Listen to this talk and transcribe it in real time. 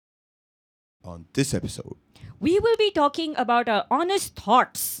On this episode, We will be talking about our honest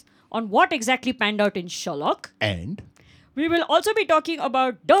thoughts on what exactly panned out in Sherlock. and We will also be talking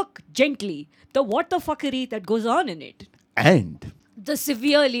about Dirk Gently, the what the fuckery that goes on in it, and the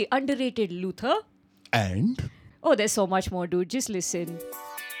severely underrated Luther. and Oh, there's so much more, dude. Just listen.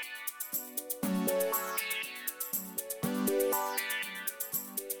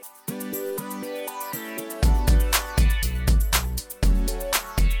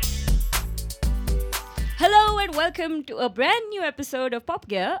 Hello and welcome to a brand new episode of Pop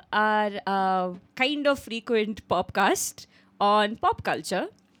Gear, our kind of frequent popcast on pop culture.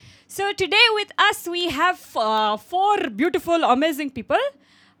 So today with us we have four beautiful, amazing people.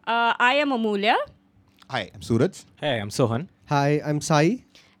 I am Amulya, hi, I'm Suraj. Hey, I'm Sohan. Hi, I'm Sai.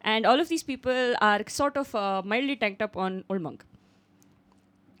 and all of these people are sort of mildly tanked up on Old Monk.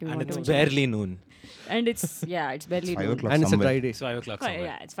 Do you And want it's to mention barely noon. that? And it's barely 5 noon. o'clock And it's a somewhere. dry day. It's 5 o'clock Oh, somewhere.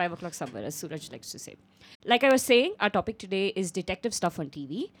 yeah, it's 5 o'clock somewhere, as Suraj likes to say. Like I was saying, our topic today is detective stuff on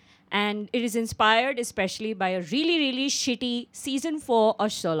TV. And it is inspired especially by a really, really shitty season 4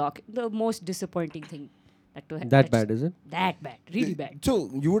 of Sherlock. The most disappointing thing. That bad, is it? That bad. Really bad. So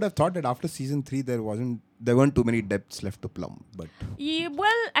you would have thought that after season 3 there weren't too many depths left to plumb, but Yeah,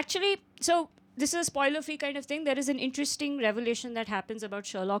 well, actually, so this is a spoiler-free kind of thing. There is an interesting revelation that happens about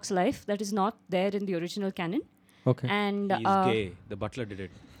Sherlock's life that is not there in the original canon. Okay. And He's gay. The butler did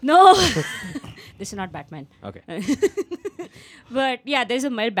it. no, this is not Batman. Okay. But yeah, there's a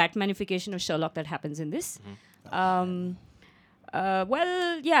mild Batmanification of Sherlock that happens in this.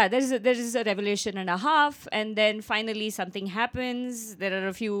 There is a revelation and a half, and then finally something happens. There are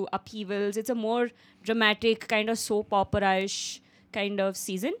a few upheavals. It's a more dramatic, kind of soap opera-ish kind of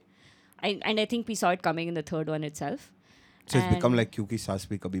season. And I think we saw it coming in the third one itself. so it's become And- like Kyunki Saas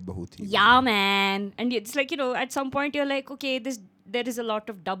Bhi Kabhi Bahu Thi. Yeah, man. And it's like, at some point you're like, okay, there is a lot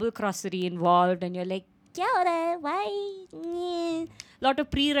of double crossery involved, and you're like, why? Lot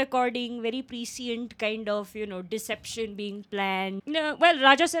of pre-recording, very prescient kind of, deception being planned. No, well,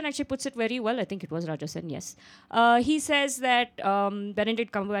 Raja Sen actually puts it very well. I think it was Raja Sen, yes. He says that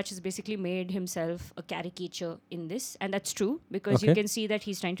Benedict Cumberbatch has basically made himself a caricature in this, and that's true because you Okay. can see that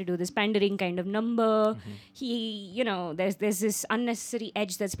he's trying to do this pandering kind of number. He, there's this unnecessary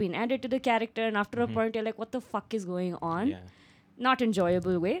edge that's been added to the character, and after a point, you're like, what the fuck is going on? Yeah. Not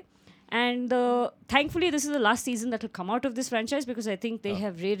enjoyable way. And thankfully, this is the last season that will come out of this franchise because I think they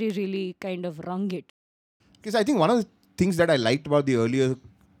have really, really kind of wrung it. Because I think one of the things that I liked about the earlier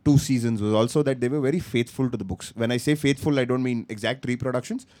 2 seasons was also that they were very faithful to the books. When I say faithful, I don't mean exact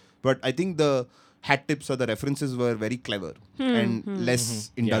reproductions, but I think the hat tips or the references were very clever and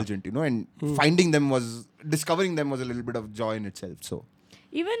less indulgent, and discovering them was a little bit of joy in itself. So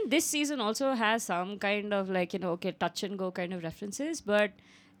Even this season also has some kind of touch and go kind of references, but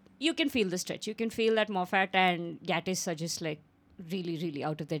you can feel the stretch. You can feel that Moffat and Gatiss are just like really, really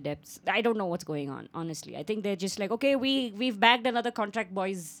out of their depths. I don't know what's going on, honestly. I think they're just like, okay, we've bagged another contract,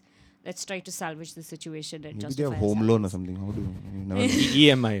 boys. Let's try to salvage the situation and maybe they justify have home ourselves. loan or something. How do you never know.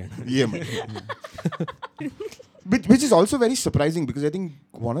 EMI. EMI. which is also very surprising because I think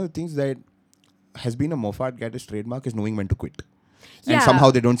one of the things that has been a Moffat Gatiss trademark is knowing when to quit. Yeah. And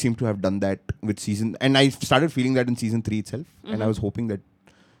somehow they don't seem to have done that with season. And I started feeling that in season 3 itself. And I was hoping that.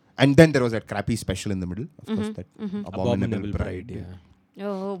 And then there was that crappy special in the middle. Of course, that Abominable Bride. Yeah.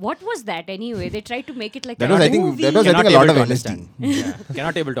 Oh, what was that anyway? They tried to make it like That a was, I movie. think, a Cannot lot able of to LSD. understand. Yeah.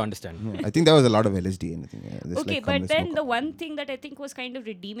 Cannot able to understand. Yeah, I think there was a lot of LSD and everything. Yeah, this Okay, like, but come, let's then smoke the up. one thing that I think was kind of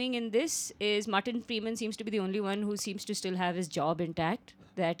redeeming in this is Martin Freeman seems to be the only one who seems to still have his job intact.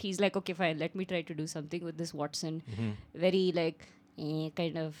 That he's like, okay, fine, let me try to do something with this Watson. Very like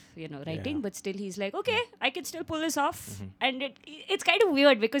kind of writing, Yeah. but still he's like, okay, I can still pull this off. And it's kind of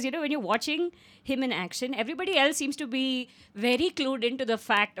weird because when you're watching him in action, everybody else seems to be very clued into the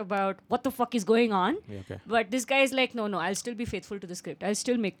fact about what the fuck is going on. Yeah, okay. But this guy is like, no, I'll still be faithful to the script. I'll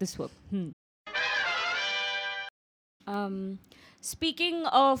still make this work. Speaking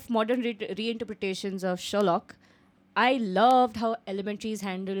of modern reinterpretations of Sherlock, I loved how Elementaries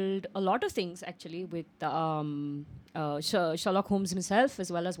handled a lot of things actually with Sherlock Holmes himself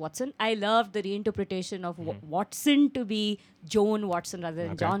as well as Watson. I loved the reinterpretation of Watson to be Joan Watson rather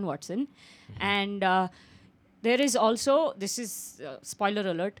than Okay. John Watson. And there is also, this is spoiler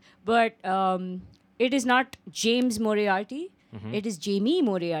alert, but it is not James Moriarty. It is Jamie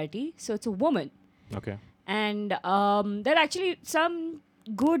Moriarty. So it's a woman. Okay. And there are actually some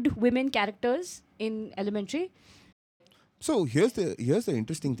good women characters in Elementary. So here's the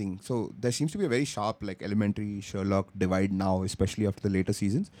interesting thing. So there seems to be a very sharp Elementary Sherlock divide now, especially after the later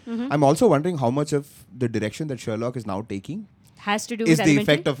seasons. I'm also wondering how much of the direction that Sherlock is now taking has to do is with the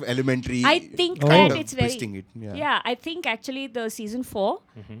Elementary. effect of Elementary. I think kind that of it's very twisting it. Yeah. I think actually the season 4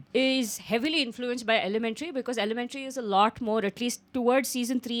 is heavily influenced by Elementary, because Elementary is a lot more, at least towards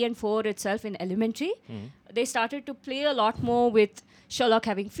season 3 and 4 itself in Elementary, they started to play a lot more with Sherlock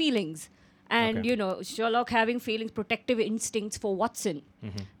having feelings. And, Okay. you know, Sherlock having feelings, protective instincts for Watson.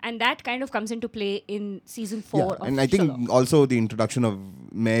 And that kind of comes into play in season 4 Yeah, of and I think Sherlock. also the introduction of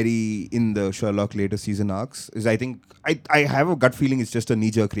Mary in the Sherlock later season arcs is, I think, I have a gut feeling it's just a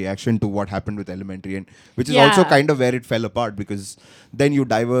knee-jerk reaction to what happened with Elementary, and which is also Yeah. kind of where it fell apart, because then you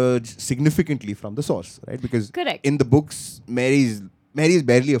diverge significantly from the source, right? Because Correct. in the books, Mary is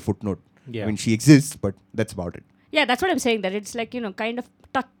barely a footnote. Yeah. I mean, she exists, but that's about it. Yeah, that's what I'm saying. That it's like, you know, kind of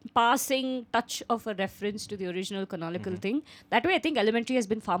passing touch of a reference to the original canonical thing. That way, I think Elementary has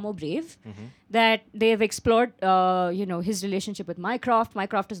been far more brave. That they have explored, you know, his relationship with Mycroft.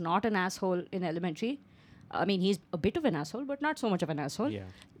 Mycroft is not an asshole in Elementary. I mean, he's a bit of an asshole, but not so much of an asshole. Yeah.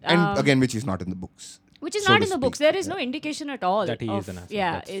 And again, which is not in the books. Which is so not to in the books. speak. There is no indication at all That he of, is an asshole.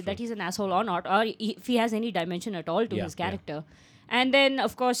 Yeah, That's that true. he's an asshole or not, or if he has any dimension at all to Yeah, his yeah. character. And then,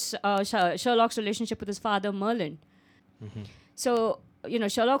 of course, Sherlock's relationship with his father, Merlin. So, you know,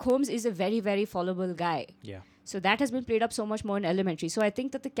 Sherlock Holmes is a very, very followable guy. Yeah. So that has been played up so much more in Elementary. So I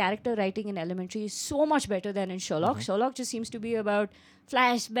think that the character writing in Elementary is so much better than in Sherlock. Sherlock just seems to be about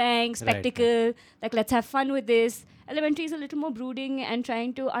flashbang, spectacle, like let's have fun with this. Elementary is a little more brooding and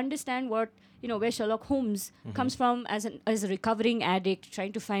trying to understand what, you know, where Sherlock Holmes comes from as a recovering addict,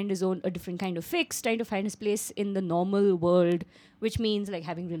 trying to find a different kind of fix, trying to find his place in the normal world, which means like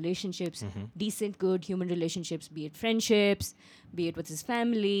having relationships, decent, good human relationships, be it friendships, be it with his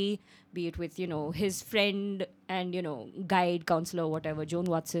family, be it with, you know, his friend and, you know, guide, counselor, whatever, Joan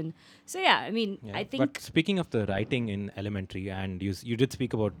Watson. So yeah, I mean, Yeah. I think But speaking of the writing in Elementary, and you did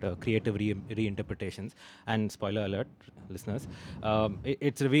speak about creative reinterpretations, and spoiler alert, listeners,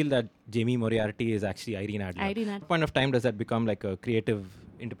 it's revealed that Jamie Moriarty is actually Irene Adler. Irene Adler. At what point of time does that become like a creative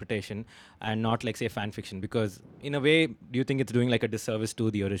interpretation and not like, say, fan fiction? Because in a way, do you think it's doing like a disservice to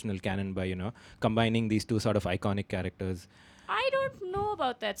the original canon by, you know, combining these two sort of iconic characters? I don't know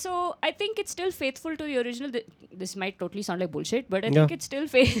about that. So I think it's still faithful to the original. This might totally sound like bullshit, but I think it's still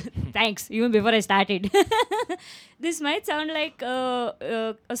Thanks, even before I started. This might sound like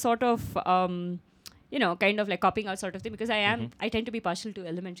a sort of, you know, kind of like copying out sort of thing, because I tend to be partial to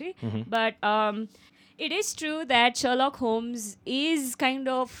Elementary. But it is true that Sherlock Holmes is kind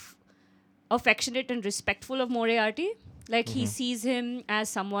of affectionate and respectful of Moriarty. Like he sees him as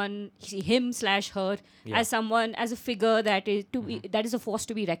someone, him/her, as someone, as a figure that is that is a force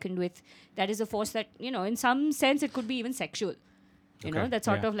to be reckoned with. That is a force that, you know, in some sense it could be even sexual. You know, that's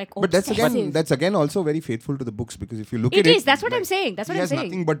sort of like But obsessive. that's again also very faithful to the books, because if you look at It it, is. That's what I'm saying. That's what he I'm has saying.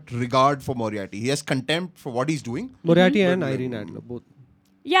 nothing but regard for Moriarty. He has contempt for what he's doing. Moriarty and Irene Adler, both.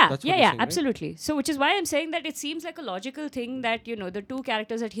 Yeah, That's what yeah, you're yeah, saying, right? absolutely. So, which is why I'm saying that it seems like a logical thing that, you know, the two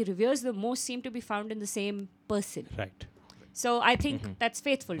characters that he reveres the most seem to be found in the same person. Right. So I think that's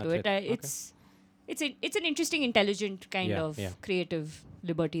faithful to That's it. it. It's an interesting, intelligent kind of creative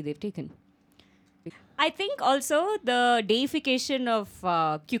liberty they've taken. I think also the deification of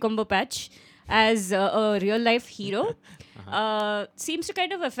Cucumber Patch as a real life hero seems to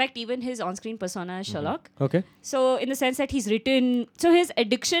kind of affect even his on-screen persona as Sherlock. Okay. So in the sense that he's written, so his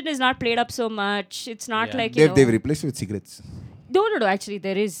addiction is not played up so much. It's not Yeah. like, you They've know. replaced it with cigarettes. No. Actually,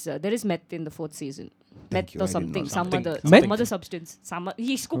 there is meth in the 4th season. Thank Meth you, or I didn't something, know some Meth? other substance.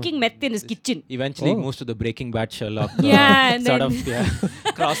 He's cooking meth in his kitchen. Eventually Oh. moves to the Breaking Bad Sherlock Yeah, and sort then of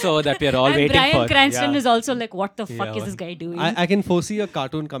crossover that we are all and waiting Bryan for. Cranston Yeah. is also like, what the fuck Yeah, is well, this guy doing? I can foresee a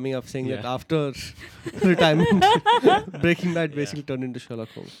cartoon coming up saying that Yeah. after retirement, Breaking Bad basically turned into Sherlock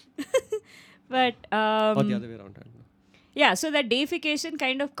Holmes. But Or the other way around. I don't know. yeah, so that deification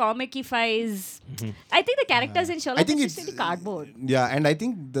kind of comicifies. I think the characters in Sherlock I think is it's just really cardboard. Yeah, and I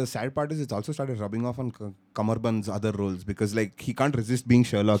think the sad part is it's also started rubbing off on Kamarban's other roles, because like he can't resist being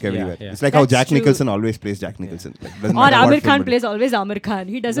Sherlock everywhere. yeah. It's like how That's Jack true. Nicholson always plays Jack Nicholson. Like, doesn't Or matter what Amir film Khan it is. plays always Amir Khan.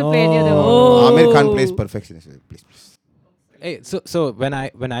 He doesn't No. play any other. Oh. Amir Khan plays perfectionist. Please. Hey, so when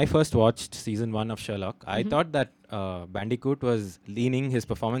I first watched season 1 of Sherlock, I thought that Bandicoot was leaning his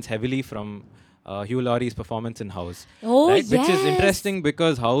performance heavily from Hugh Laurie's performance in House. Oh, right? Which is yes. interesting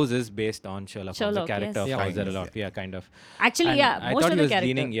because House is based on Sherlock Holmes, the Sherlock, character yes. of Yeah, House kind there a of, lot. Yeah, kind of. Actually, And yeah, I most thought of he the was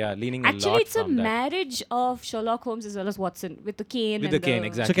character. leaning a Actually, lot it's a from that. marriage of Sherlock Holmes as well as Watson with the cane. With and the cane,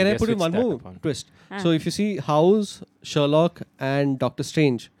 exactly. So can I They put in one switched that more upon. twist? Ah. So if you see House, Sherlock, and Doctor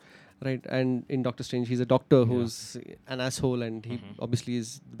Strange, right? And in Doctor Strange, he's a doctor who's an asshole, and he obviously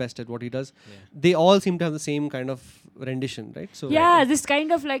is the best at what he does. Yeah. They all seem to have the same kind of rendition, right? So Yeah, this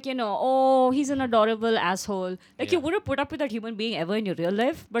kind of like, oh, he's an adorable asshole. Like, Yeah. you wouldn't put up with that human being ever in your real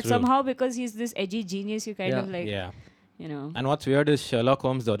life, but True. somehow because he's this edgy genius, you kind of like, Yeah. And what's weird is Sherlock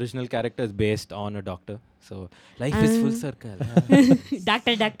Holmes, the original character, is based on a doctor. So life is full circle.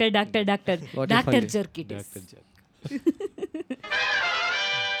 Doctor, What you Doctor find it? Jerk it is. Dr. Jack.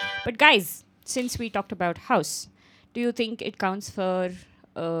 But guys, since we talked about House, do you think it counts for,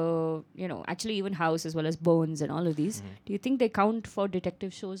 actually even House as well as Bones and all of these? Do you think they count for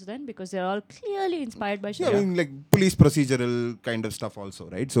detective shows then? Because they're all clearly inspired by Yeah, Sherlock. I mean, like police procedural kind of stuff also,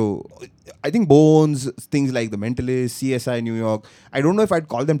 right? So I think Bones, things like The Mentalist, CSI New York, I don't know if I'd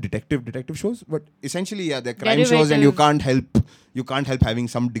call them detective shows, but essentially, yeah, they're crime shows, and you can't help having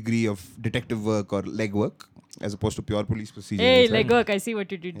some degree of detective work or leg work as opposed to pure police procedural. Hey, right? legwork, I see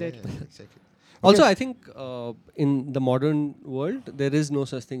what you did there. Exactly. Also, I think in the modern world, there is no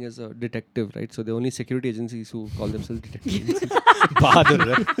such thing as a detective, right? So the only security agencies who call themselves detective agencies.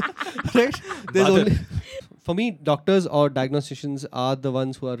 Bahadur. Right? There's only, for me, doctors or diagnosticians are the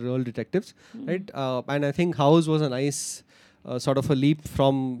ones who are real detectives, right? And I think House was a nice sort of a leap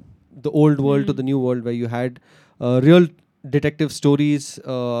from the old world to the new world, where you had real detective stories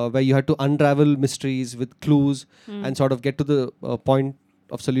where you had to unravel mysteries with clues and sort of get to the point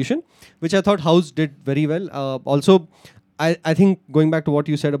of solution, which I thought House did very well. Also, I think going back to what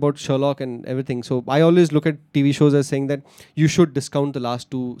you said about Sherlock and everything, so I always look at TV shows as saying that you should discount the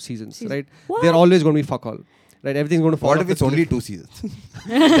last 2 seasons, right? What? They're always going to be fuck all, right? Everything's going to fall What off if the it's only cliff. 2 seasons?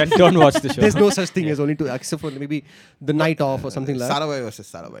 Then don't watch the show. There's no such thing as only 2, except for maybe The Night Off or something like that. Sarawai versus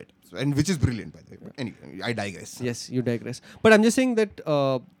Sarawai, and which is brilliant, by the way. But anyway, I digress. Yes, you digress. But I'm just saying that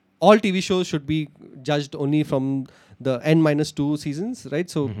all TV shows should be judged only from the N-2 seasons, right?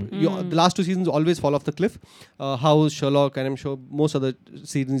 So the last 2 seasons always fall off the cliff. House, Sherlock, and I'm sure most other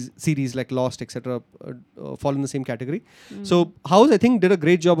series like Lost, etc., fall in the same category. So House, I think, did a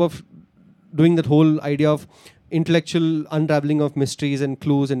great job of doing that whole idea of intellectual unraveling of mysteries and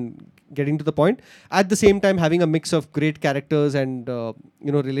clues and getting to the point, at the same time having a mix of great characters and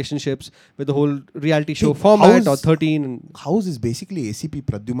relationships with the whole reality show format or 13 and House is basically ACP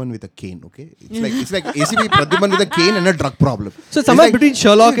Pradyuman with a cane, okay? It's like ACP Pradyuman with a cane and a drug problem. So it's somewhere between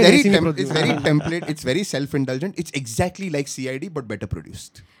Sherlock and ACP Pradyuman. It's very template, it's very self-indulgent. It's exactly like CID but better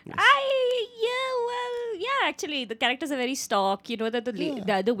produced. Actually, the characters are very stock. You know that the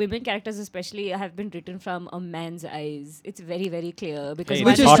other women characters especially have been written from a man's eyes. It's very, very clear. Because Hey,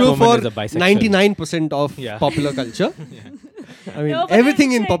 which is Hot true woman for is a bisexual. 99% of Yeah. popular culture. I mean, No, but everything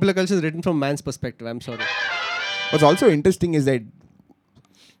I'm in saying- popular culture is written from man's perspective. I'm sorry. What's also interesting is that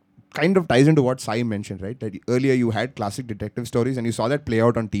kind of ties into what Sai mentioned, right? That earlier you had classic detective stories and you saw that play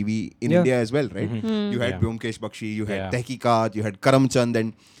out on TV in Yeah. India as well, right? You had Yeah. Byomkesh Bakshi, you had Yeah. Tehqiqat, you had Karamchand,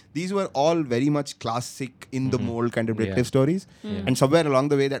 and these were all very much classic in the mold kind of detective stories. And somewhere along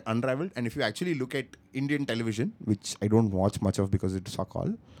the way that unraveled. And if you actually look at Indian television, which I don't watch much of because it's fuck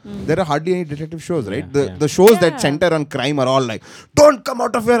all, there are hardly any detective shows, right? The shows that center on crime are all like, don't come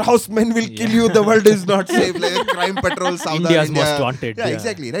out of your house, men will kill you, the world is not safe, like Crime Patrol, South India's India. most wanted. Yeah,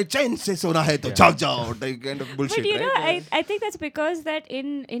 exactly, right? Chain se sona hai to jao jao, like kind of bullshit, But you know, right? I think that's because that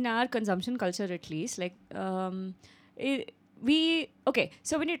in our consumption culture at least, like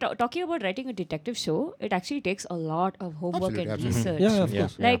so when you're talking about writing a detective show, it actually takes a lot of homework Absolutely, and absolutely. research. Yeah, of Yeah.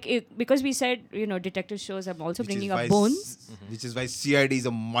 course. Like because we said detective shows, I'm also bringing up Bones. Which is why CID is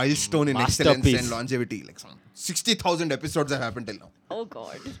a milestone in Masterpiece. excellence and longevity. Like some 60,000 episodes have happened till now. Oh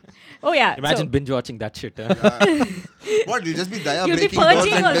God. Oh yeah. Imagine so, binge watching that shit. Huh? What? You'll just be Daya You'll be breaking doors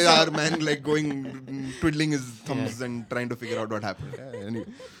purging and also. our man like going, twiddling his thumbs and trying to figure out what happened. Yeah, anyway.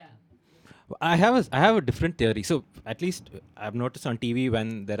 I have a different theory. So at least I've noticed on TV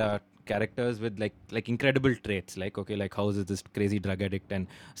when there are characters with like incredible traits, like House is this crazy drug addict, and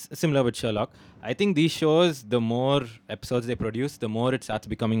similar with Sherlock. I think these shows, the more episodes they produce, the more it starts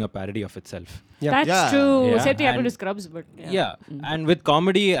becoming a parody of itself. Yeah. that's true. Yeah, Same thing happened to and- Scrubs, but Yeah, and with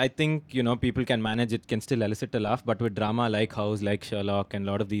comedy, I think people can manage it, can still elicit a laugh. But with drama like House, like Sherlock, and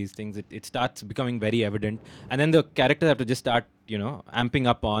a lot of these things, it starts becoming very evident, and then the characters have to just start amping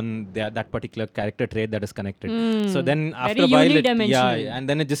up on that particular character trait that is connected. So then after a Very while, unidimensional. and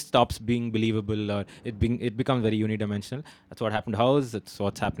then it just stops being believable, or it becomes very unidimensional. That's what happened to House. That's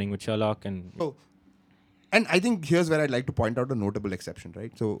what's happening with Sherlock, and So, and I think here's where I'd like to point out a notable exception,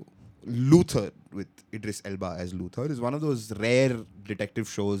 right? So, Luther with Idris Elba as Luther is one of those rare detective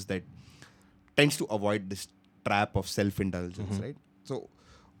shows that tends to avoid this trap of self-indulgence, right? So,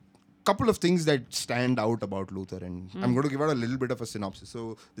 couple of things that stand out about Luther, and I'm going to give out a little bit of a synopsis.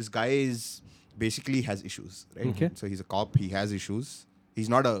 So this guy is basically has issues, right? Okay. So he's a cop. He has issues. He's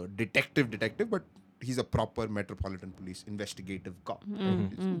not a detective, but he's a proper Metropolitan Police investigative cop.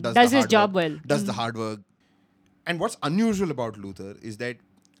 Right? Does the his hard job work, well. Does the hard work. And what's unusual about Luther is that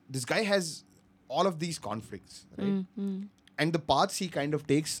this guy has all of these conflicts, right? And the paths he kind of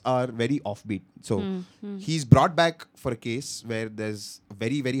takes are very offbeat. So he's brought back for a case where there's a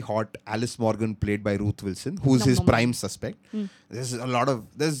very, very hot Alice Morgan played by Ruth Wilson, who's his prime suspect.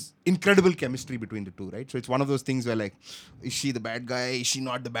 There's incredible chemistry between the two, right? So it's one of those things where like, is she the bad guy? Is she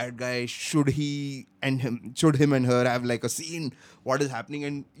not the bad guy? Should him and her have like a scene? What is happening?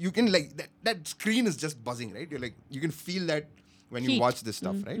 And you can like, that screen is just buzzing, right? You're like, you can feel that when you watch this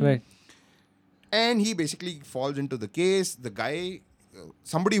stuff, right? Right. And he basically falls into the case. The guy,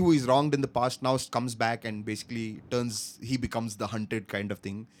 somebody who is wronged in the past now comes back and basically he becomes the hunted kind of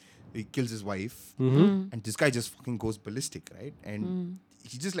thing. He kills his wife. And this guy just fucking goes ballistic, right? And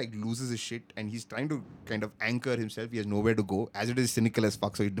he just like loses his shit and he's trying to kind of anchor himself. He has nowhere to go. As it is cynical as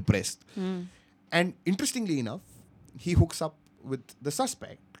fuck, so he's depressed. And interestingly enough, he hooks up with the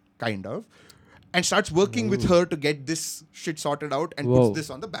suspect, kind of. And starts working with her to get this shit sorted out and puts this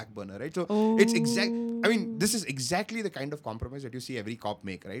on the back burner, right? So it's this is exactly the kind of compromise that you see every cop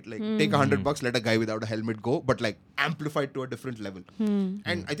make, right? Like take $100, let a guy without a helmet go, but like amplify it to a different level.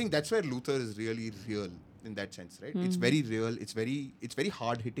 And I think that's where Luther is really real in that sense, right? It's very real. It's very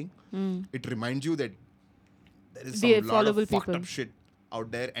hard hitting. It reminds you that there is some lot of fucked up shit out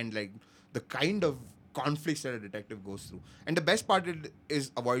there, and like the kind of conflicts that a detective goes through. And the best part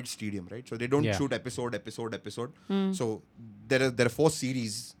is avoids tedium, right? So they don't shoot episode. So there are 4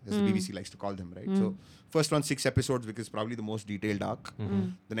 series, as the BBC likes to call them, right? So first one 6 episodes because probably the most detailed arc.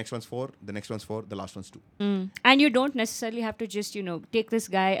 The next one's 4, the next one's 4, the last one's 2. And you don't necessarily have to just, take this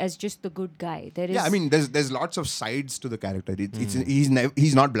guy as just the good guy. There is there's lots of sides to the character.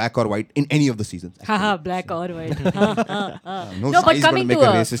 He's not black or white in any of the seasons. Haha, black or white. No, but he's going coming to make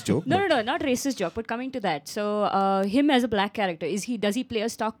to a racist joke. No, not racist joke, but coming to that. So him as a black character, does he play a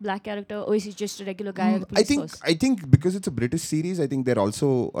stock black character, or is he just a regular guy at the police force? I think because it's a British series, I think they're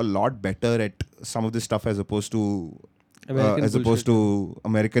also a lot better at some of this stuff as opposed to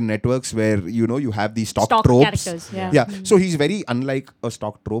American networks where you have these stock tropes. Characters, So he's very unlike a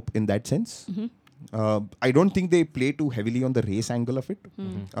stock trope in that sense. I don't think they play too heavily on the race angle of it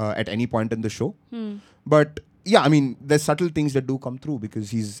at any point in the show. But yeah, I mean, there's subtle things that do come through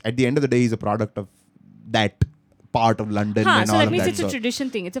because at the end of the day, he's a product of that part of London and so all that of means that. it's a tradition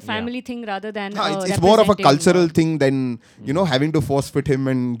thing. It's a family thing rather than it's more of a cultural thing than having to force fit him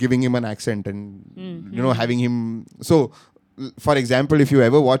and giving him an accent and having him. So, for example, if you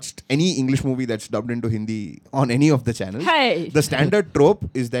ever watched any English movie that's dubbed into Hindi on any of the channels, the standard trope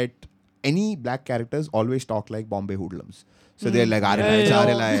is that any black characters always talk like Bombay hoodlums. So they're like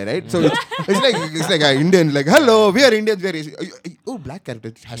RLI, right? So it's like an Indian, like, hello, we are Indians, we are racist. Oh, black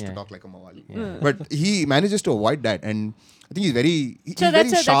character has to talk like a Mawali. But he manages to avoid that, and I think he's very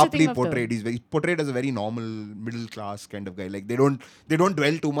sharply portrayed. He's portrayed as a very normal middle class kind of guy. Like they don't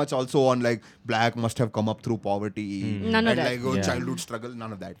dwell too much also on like black must have come up through poverty None of that. Like childhood struggle.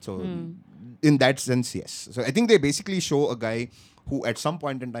 None of that. So in that sense, yes. So I think they basically show a guy who at some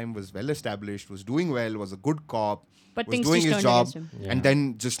point in time was well established, was doing well, was a good cop, but was doing his job, and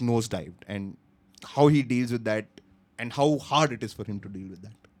then just nosedived, and how he deals with that, and how hard it is for him to deal with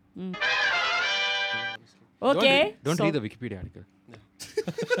that. Okay. Don't read the Wikipedia article.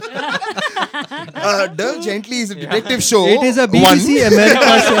 Dirk Gently is a detective show. It is a BBC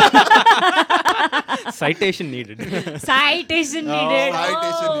America show. Citation needed. Citation needed.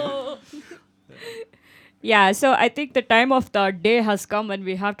 Citation Yeah, so I think the time of the day has come when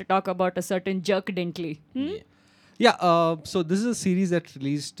we have to talk about a certain Dirk Gently. So this is a series that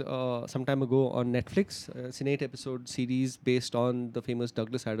released some time ago on Netflix. It's an 8-episode series based on the famous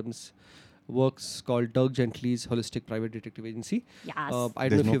Douglas Adams works called Dirk Gently's Holistic Private Detective Agency. Yes. I don't know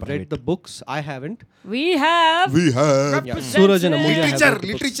There's if no you've read private. the books. I haven't. We have. Yeah. Suraj and Amuja have read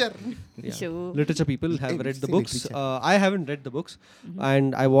the books. Literature. Yeah. Sure. Literature people have read the say books. literature. I haven't read the books,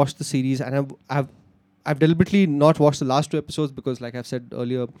 and I watched the series, and I've deliberately not watched the last 2 episodes because, like I've said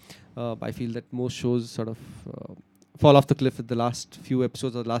earlier, I feel that most shows sort of fall off the cliff at the last few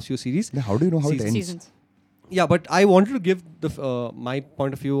episodes or the last few series. How do you know how it ends? Seasons. Yeah, but I wanted to give my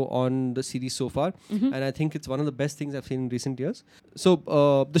point of view on the series so far, and I think it's one of the best things I've seen in recent years.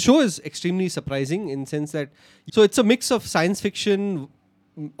 So the show is extremely surprising in the sense that it's a mix of science fiction,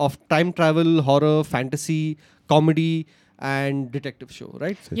 of time travel, horror, fantasy, comedy, and detective show,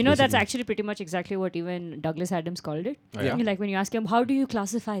 right? You know, that's actually pretty much exactly what even Douglas Adams called it. Yeah. Like when you ask him, how do you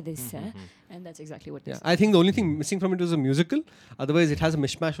classify this? And that's exactly what Yeah, this I think the only thing missing from it was a musical. Otherwise, it has a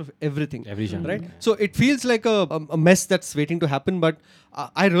mishmash of everything. Every genre. Right? So it feels like a mess that's waiting to happen, but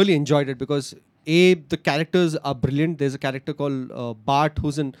I really enjoyed it because the characters are brilliant. There's a character called Bart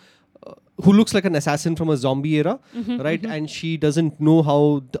who looks like an assassin from a zombie era, right? And she doesn't know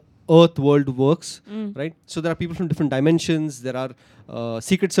how the Earth world works, right? So there are people from different dimensions. There are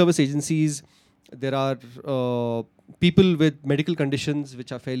secret service agencies. There are people with medical conditions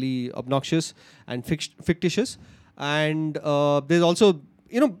which are fairly obnoxious and fictitious. And there's also,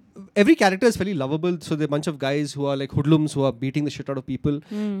 every character is fairly lovable. So there are a bunch of guys who are like hoodlums who are beating the shit out of people,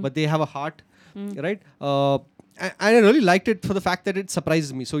 but they have a heart, right? And I really liked it for the fact that it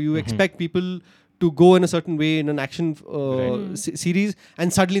surprises me. So you expect people to go in a certain way in an action series,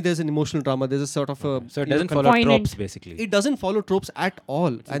 and suddenly there's an emotional drama. There's a sort of So it doesn't follow tropes, basically. it doesn't follow tropes at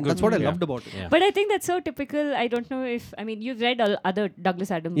all, and that's what I loved about it. Yeah. But I think that's so typical. I don't know if, you've read other Douglas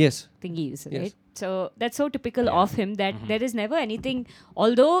Adams Yes. thingies, Yes. right? So that's so typical of him that there is never anything,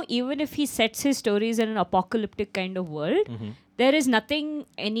 although even if he sets his stories in an apocalyptic kind of world, there is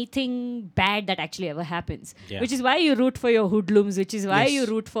anything bad that actually ever happens. Yeah. Which is why you root for your hoodlums, which is why you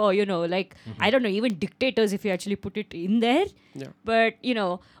root for, I don't know, even dictators if you actually put it in there. Yeah. But,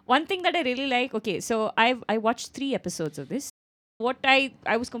 one thing that I really like, okay, so I watched 3 episodes of this. What I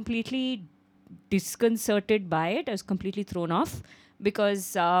was completely disconcerted by it. I was completely thrown off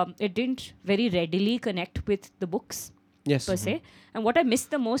because it didn't very readily connect with the books Yes. per se. And what I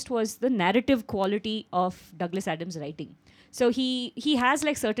missed the most was the narrative quality of Douglas Adams' writing. So he has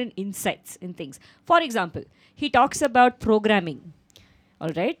like certain insights in things. For example, he talks about programming.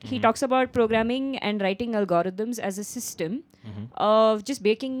 All right? He talks about programming and writing algorithms as a system of just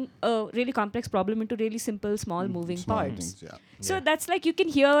making a really complex problem into really simple, small moving parts. Things, yeah. So that's like you can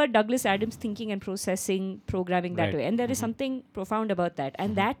hear Douglas Adams thinking and processing programming that Right. way. And there is something profound about that.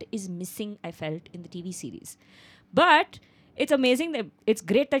 And that is missing, I felt, in the TV series. But it's amazing that it's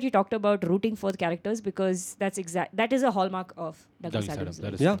great that you talked about rooting for the characters because that is a hallmark of Douglas Adams.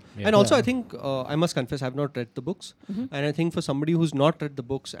 That is Yeah. true. And also I think I must confess I've not read the books, and I think for somebody who's not read the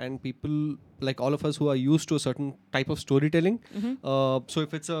books and people like all of us who are used to a certain type of storytelling, so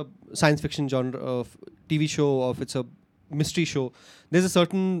if it's a science fiction genre of TV show or if it's a mystery show, there's a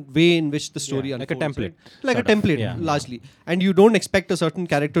certain way in which the story like a unfolds, template, right? Like a sort of, template, yeah. largely, and you don't expect a certain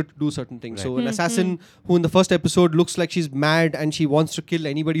character to do certain things. So an assassin who in the first episode looks like she's mad and she wants to kill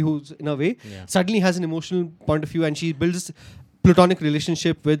anybody who's in a way, suddenly has an emotional point of view and she builds platonic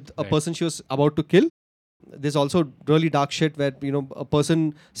relationship with a person she was about to kill. There's also really dark shit where a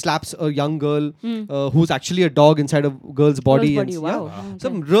person slaps a young girl who's actually a dog inside a girl's body. Girl's body, and, wow. yeah,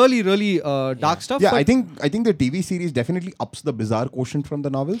 some really dark stuff. Yeah, but I think the TV series definitely ups the bizarre quotient from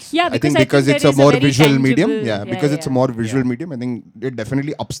the novels. Yeah, I because think because there it's a is more very visual tangible- medium. Yeah, because it's a more visual Yeah. medium. I think it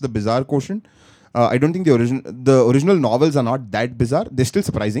definitely ups the bizarre quotient. I don't think the original novels are not that bizarre. They're still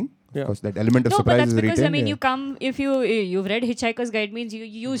surprising. Yeah. Because that element of No, but surprise that's is because retained. you come if you've read Hitchhiker's Guide means you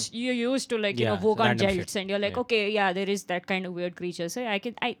used to vogue on random jelts shit. and you're like there is that kind of weird creature, so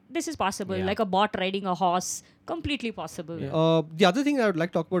this is possible, Yeah. like a bot riding a horse, completely possible. The other thing I would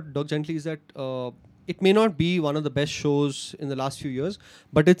like to talk about Dirk Gently is that it may not be one of the best shows in the last few years,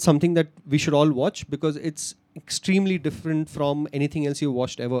 but it's something that we should all watch because it's extremely different from anything else you've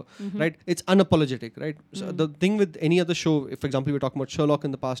watched ever, right? It's unapologetic, right? So the thing with any other show, if for example we're talking about Sherlock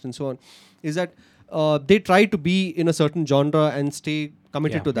in the past and so on, is that they try to be in a certain genre and stay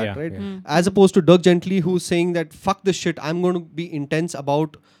committed to that, right? As opposed to Dirk Gently, who's saying that fuck this shit, I'm going to be intense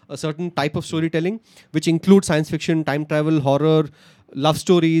about a certain type of storytelling, which includes science fiction, time travel, horror, love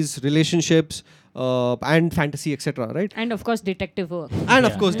stories, relationships, and fantasy, etc. Right? And of course detective work. And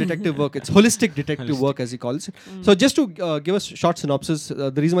of course, detective work. It's holistic detective work, as he calls it. So just to give us a short synopsis,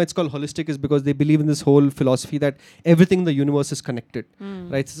 the reason why it's called holistic is because they believe in this whole philosophy that everything in the universe is connected.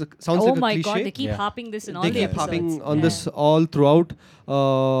 Right? Sounds like a my cliche. god, they keep harping this in all They the keep episodes. harping on this all throughout.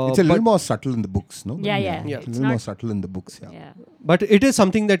 it's a little more subtle in the books, no? Yeah. Yeah. It's a little more subtle in the books, yeah. But it is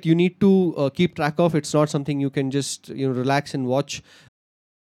something that you need to keep track of. It's not something you can just relax and watch.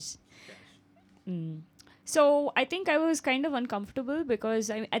 So I think I was kind of uncomfortable because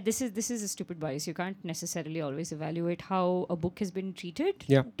this is a stupid bias. You can't necessarily always evaluate how a book has been treated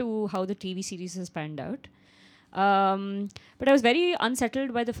to how the TV series has panned out. But I was very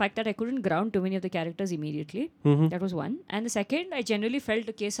unsettled by the fact that I couldn't ground too many of the characters immediately. That was one. And the second, I generally felt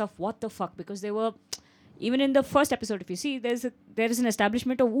a case of what the fuck, because they were, even in the first episode, if you see, there is an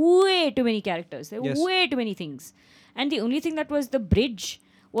establishment of way too many characters. There were way too many things. And the only thing that was the bridge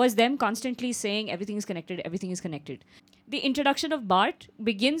was them constantly saying everything is connected, everything is connected. the introduction of Bart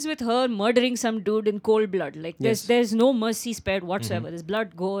begins with her murdering some dude in cold blood. Like there's no mercy spared whatsoever. There's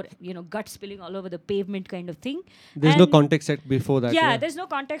blood, gore, gut spilling all over the pavement kind of thing. There's no context set before that. Yeah, there's no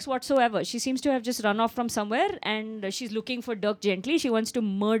context whatsoever. She seems to have just run off from somewhere and she's looking for Dirk Gently. She wants to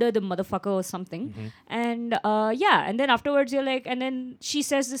murder the motherfucker or something. And and then afterwards you're like, and then she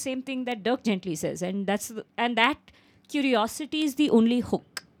says the same thing that Dirk Gently says, and that curiosity is the only hook.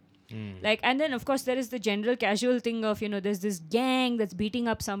 Like, and then of course there is the general casual thing of there's this gang that's beating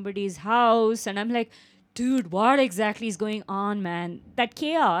up somebody's house, and I'm like, dude, what exactly is going on, man? That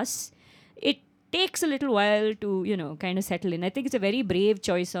chaos, it takes a little while to kind of settle in. I think it's a very brave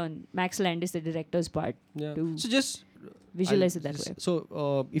choice on Max Landis, the director's part, to So just visualize it that way.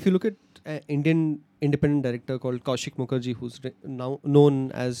 So if you look at an Indian independent director called Kaushik Mukherjee, who's now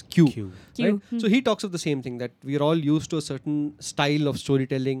known as Q. Right? So he talks of the same thing, that we're all used to a certain style of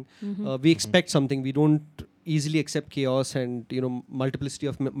storytelling. We expect something. We don't easily accept chaos and multiplicity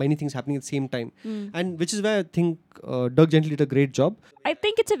of many things happening at the same time. And which is why I think Dirk Gently did a great job. I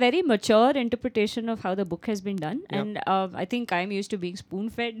think it's a very mature interpretation of how the book has been done, and I think I'm used to being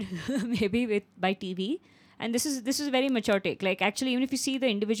spoon-fed maybe by TV. And this is a very mature take. Like, actually, even if you see the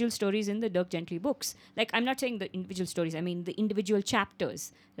individual stories in the Dirk Gently books, like, I'm not saying the individual stories, I mean the individual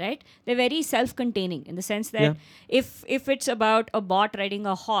chapters, right? They're very self-containing in the sense that if it's about a bot riding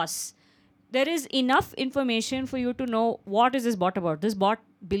a horse, there is enough information for you to know what is this bot about. This bot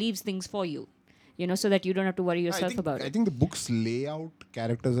believes things for you, so that you don't have to worry yourself about it. I think the books lay out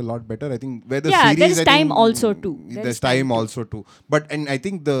characters a lot better. I think where the series, there's time also too. There's time also too. And I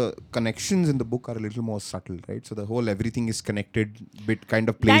think the connections in the book are a little more subtle, right? So the whole everything is connected bit kind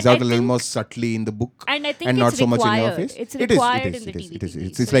of plays out a little more subtly in the book, and I think and not so much in your face. It's required in the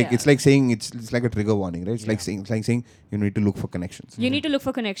TV. It's like saying it's like a trigger warning, right? It's like saying you need to look for connections. You need to look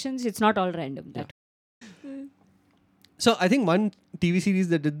for connections. It's not all random. So I think one TV series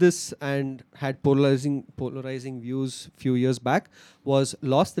that did this and had polarizing views few years back was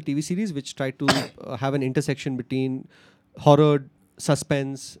Lost, the TV series, which tried to have an intersection between horror,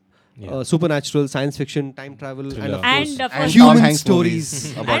 suspense, supernatural, science fiction, time travel, and of course human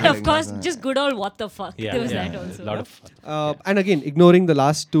stories. And of course, just good old what the fuck. There was that also. A lot of fun. And again, ignoring the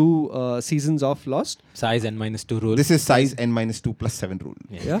last two seasons of Lost. Size N-2 rule. This is size N-2 plus 7 rule.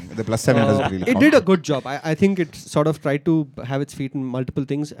 Yeah. The plus 7 doesn't really It count. did a good job. I think it sort of tried to have its feet in multiple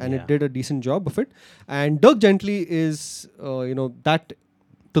things, and it did a decent job of it. And Dirk Gently is, that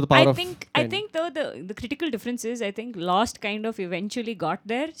to the power of 10. I think though the critical difference is, I think Lost kind of eventually got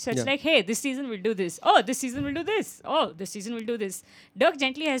there. So it's like, hey, this season we'll do this. Oh, this season we'll do this. Oh, this season we'll do this. Dirk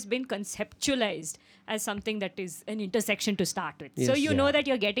Gently has been conceptualized as something that is an intersection to start with. Yes. So you know that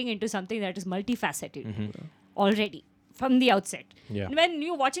you're getting into something that is multifaceted already from the outset. Yeah. And when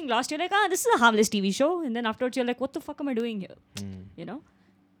you're watching Lost, you're like, this is a harmless TV show. And then afterwards you're like, what the fuck am I doing here?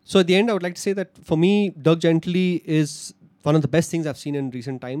 So at the end, I would like to say that for me, Dirk Gently is one of the best things I've seen in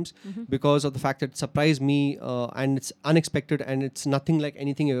recent times because of the fact that it surprised me and it's unexpected and it's nothing like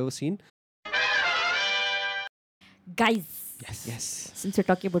anything I've ever seen. Guys. Yes. Since we're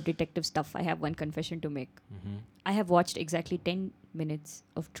talking about detective stuff, I have one confession to make. I have watched exactly 10 minutes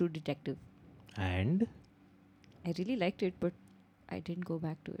of True Detective. And? I really liked it, but I didn't go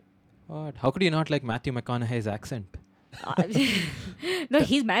back to it. What? How could you not like Matthew McConaughey's accent? No,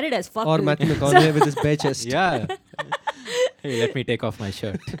 he's married as fuck. Or dude. Matthew McConaughey with his bare chest. Yeah. Hey, let me take off my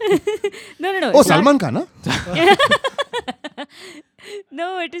shirt. No. Oh, Salman Khan, huh?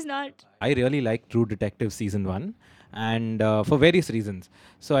 No, it is not. I really like True Detective Season 1 and for various reasons.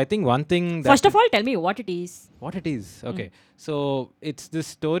 So I think one thing that... First of all, tell me what it is. What it is. Okay. So it's this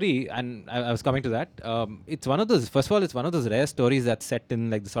story, and I was coming to that. It's one of those, first of all, it's one of those rare stories that's set in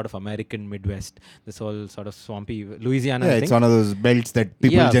like the sort of American Midwest, this whole sort of swampy Louisiana Yeah, thing. it's one of those belts that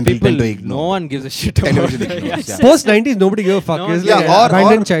people generally tend to ignore. No one gives a shit about Television it. ignores, yeah. Post 90s, nobody gave a fuck. No, It's yeah, like an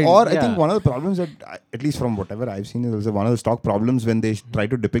abandoned child. Or I Yeah. think one of the problems that, at least from whatever I've seen, is also one of the stock problems when they try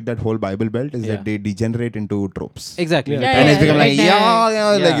to depict that whole Bible belt is that they degenerate into tropes. Exactly. Yeah. And it's become like,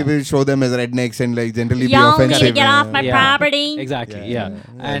 Yeah. like if you show them as rednecks and like generally be Y'all need to offensive. get off my Yeah. property. Exactly. Yeah. Yeah.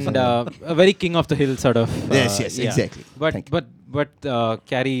 And a very king of the hill sort of. Yes, exactly. Thank you. But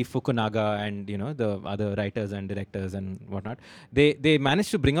Cary Fukunaga and the other writers and directors and whatnot, they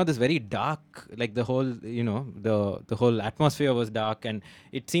managed to bring out this very dark, like the whole the whole atmosphere was dark, and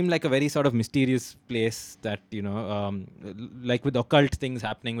it seemed like a very sort of mysterious place that like with occult things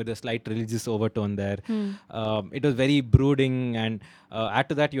happening with a slight religious overtone there. It was very brooding, and add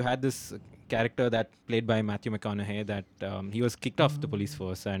to that you had this character that played by Matthew McConaughey that he was kicked off the police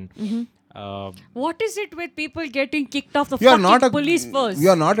force, and What is it with people getting kicked off the You are fucking not a police force? You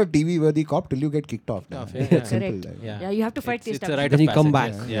are not a TV worthy cop till you get kicked off. Yeah. It's simple. Correct. Like. Yeah. Yeah, you have to fight the It's a establishment. rite Then of you come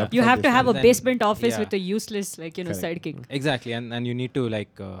passage, back. Yeah. You have to have a Then- basement office yeah. with a useless, Correct. sidekick. Exactly, and you need to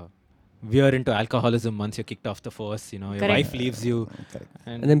veer into alcoholism once you're kicked off the force. Your Correct. wife leaves you, Correct.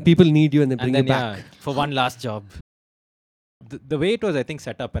 And then people need you and they bring and you then, back. for one last job. The way it was, I think,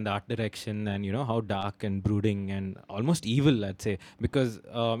 set up and the art direction and how dark and brooding and almost evil, I'd say, because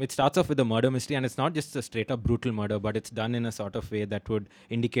it starts off with a murder mystery, and it's not just a straight up brutal murder, but it's done in a sort of way that would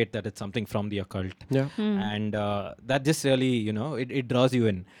indicate that it's something from the occult. Yeah. And that just really it draws you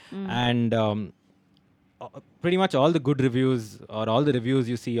in. And pretty much all the good reviews or all the reviews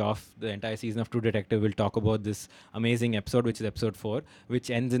you see of the entire season of True Detective will talk about this amazing episode, which is episode 4, which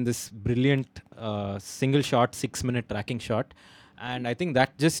ends in this brilliant single shot 6-minute tracking shot. And I think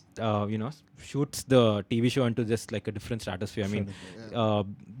that just shoots the TV show into just like a different stratosphere. I mean,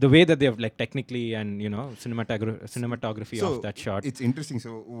 the way that they have technically and cinematography of that shot. It's interesting.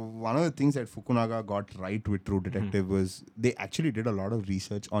 So one of the things that Fukunaga got right with True Detective was they actually did a lot of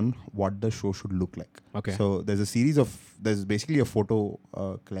research on what the show should look like. Okay. So there's basically a photo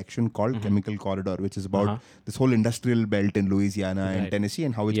collection called Chemical Corridor, which is about this whole industrial belt in Louisiana and Tennessee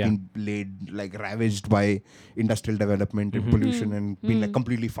and how it's been ravaged by industrial development and pollution and been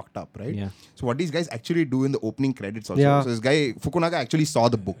completely fucked up, right? Yeah. So what these guys actually do in the opening credits also. Yeah. So this guy Fukunaga actually saw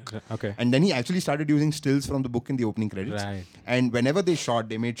the book. Okay. And then he actually started using stills from the book in the opening credits. Right. And whenever they shot,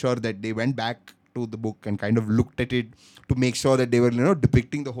 they made sure that they went back to the book and kind of looked at it to make sure that they were,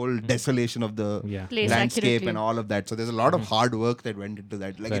 depicting the whole desolation of the Place landscape accurately. and all of that. So there's a lot of hard work that went into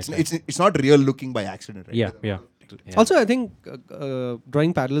that. Like Right, it's not real looking by accident, right? Yeah. Also, I think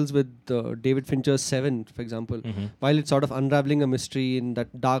drawing parallels with David Fincher's Seven, for example, while it's sort of unraveling a mystery in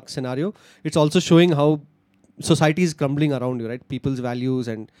that dark scenario, it's also showing how society is crumbling around you, right? People's values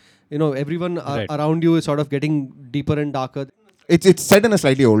and everyone around you is sort of getting deeper and darker. It's set in a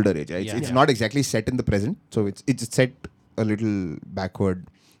slightly older age. Right? Yeah. It's not exactly set in the present. So it's set a little backward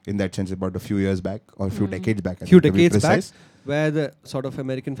in that sense, about a few years back or a few decades back. I Few think, to be decades back, precise. where the sort of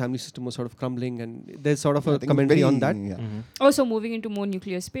American family system was sort of crumbling, and there's sort of I a think commentary very- on that. yeah. Also moving into more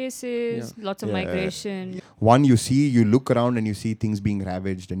nuclear spaces, lots of Yeah. migration. One, you look around and you see things being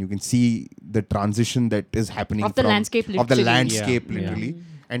ravaged, and you can see the transition that is happening Of the landscape, of the literally. landscape, Yeah. literally.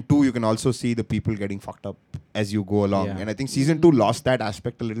 And two, you can also see the people getting fucked up as you go along. Yeah. And I think season 2 lost that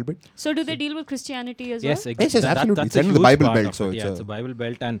aspect a little bit. So do they deal with Christianity as Yes, well? Yes, absolutely. That's It's a in the huge Bible part Belt, of so it. it's Yeah, it's a Bible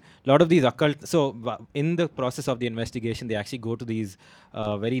Belt, and a lot of these occult. So in the process of the investigation, they actually go to these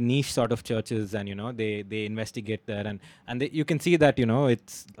very niche sort of churches, and they investigate there, and you can see that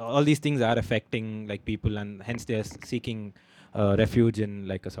it's all these things are affecting people, and hence they are seeking refuge in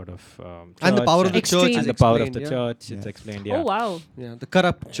a sort of And the church power of the Extreme. church is and the power of explained, the yeah. church. It's explained. Yeah. Oh wow. Yeah, the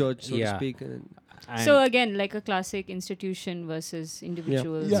corrupt church, so Yeah. to speak. And So again, like a classic institution versus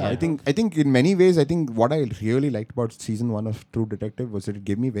individuals. Yeah, I think in many ways, I think what I really liked about season 1 of True Detective was that it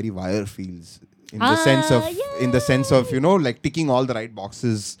gave me very Wire feels in the sense of like ticking all the right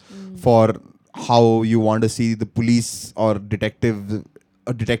boxes for how you want to see the police or a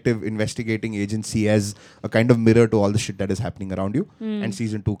detective investigating agency as a kind of mirror to all the shit that is happening around you. And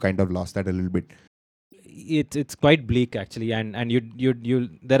season 2 kind of lost that a little bit. it's quite bleak actually, and you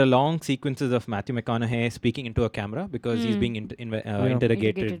there are long sequences of Matthew McConaughey speaking into a camera because he's being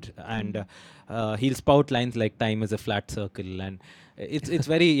interrogated, and he'll spout lines like "time is a flat circle," and it's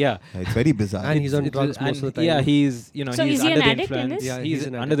very It's very bizarre. And he's on drugs most of the time. Yeah, he's So he's is he under an the addict in influence. this? Yeah, he's he's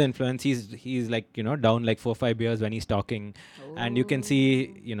an under the influence. He's like down like 4-5 beers when he's talking, and you can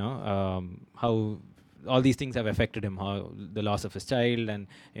see how all these things have affected him. How the loss of his child and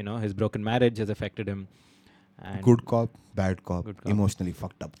his broken marriage has affected him. And Good cop, bad cop, Good cop. emotionally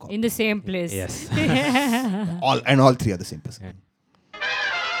fucked up cop. In the same place. Yes. all three are the same person. Yeah.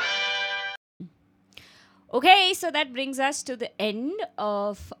 Okay, so that brings us to the end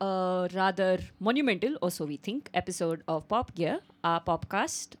of a rather monumental, or so we think, episode of Pop Gear, our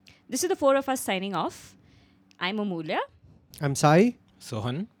popcast. This is the 4 of us signing off. I'm Amulya. I'm Sai.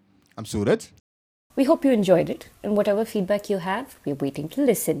 Sohan. I'm Suraj. We hope you enjoyed it, and whatever feedback you have, we're waiting to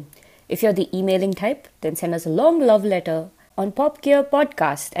listen. If you're the emailing type, then send us a long love letter on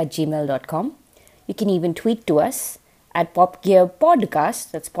popgearpodcast@gmail.com. You can even tweet to us at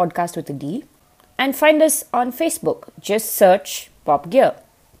popgearpodcast, that's podcast with a D, and find us on Facebook. Just search Pop Gear.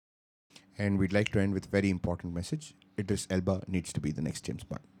 And we'd like to end with a very important message. Idris Elba needs to be the next James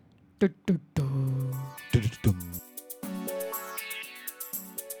Bond.